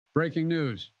Breaking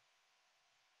news.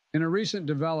 In a recent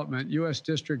development, U.S.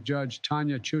 District Judge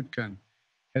Tanya Chutkan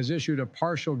has issued a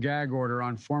partial gag order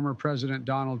on former President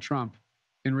Donald Trump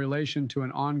in relation to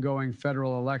an ongoing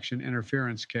federal election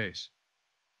interference case.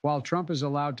 While Trump is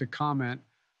allowed to comment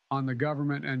on the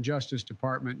government and Justice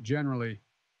Department generally,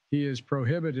 he is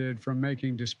prohibited from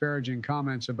making disparaging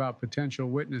comments about potential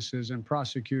witnesses and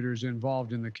prosecutors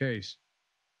involved in the case.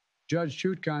 Judge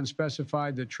Chutkan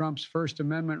specified that Trump's First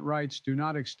Amendment rights do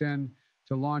not extend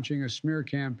to launching a smear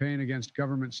campaign against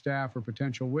government staff or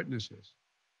potential witnesses.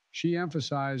 She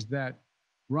emphasized that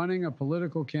running a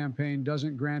political campaign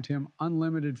doesn't grant him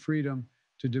unlimited freedom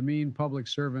to demean public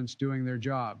servants doing their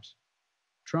jobs.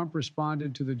 Trump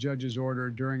responded to the judge's order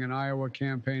during an Iowa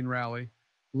campaign rally,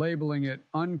 labeling it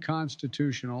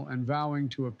unconstitutional and vowing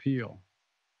to appeal.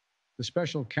 The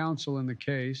special counsel in the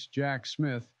case, Jack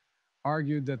Smith,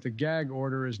 argued that the gag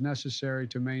order is necessary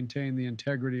to maintain the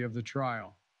integrity of the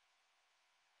trial.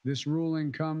 This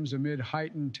ruling comes amid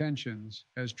heightened tensions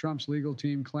as Trump's legal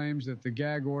team claims that the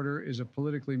gag order is a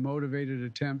politically motivated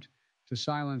attempt to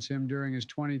silence him during his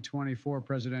 2024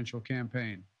 presidential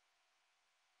campaign.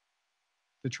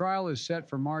 The trial is set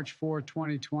for March 4,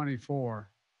 2024,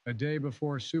 a day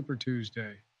before Super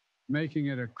Tuesday, making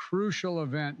it a crucial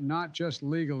event not just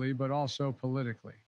legally but also politically.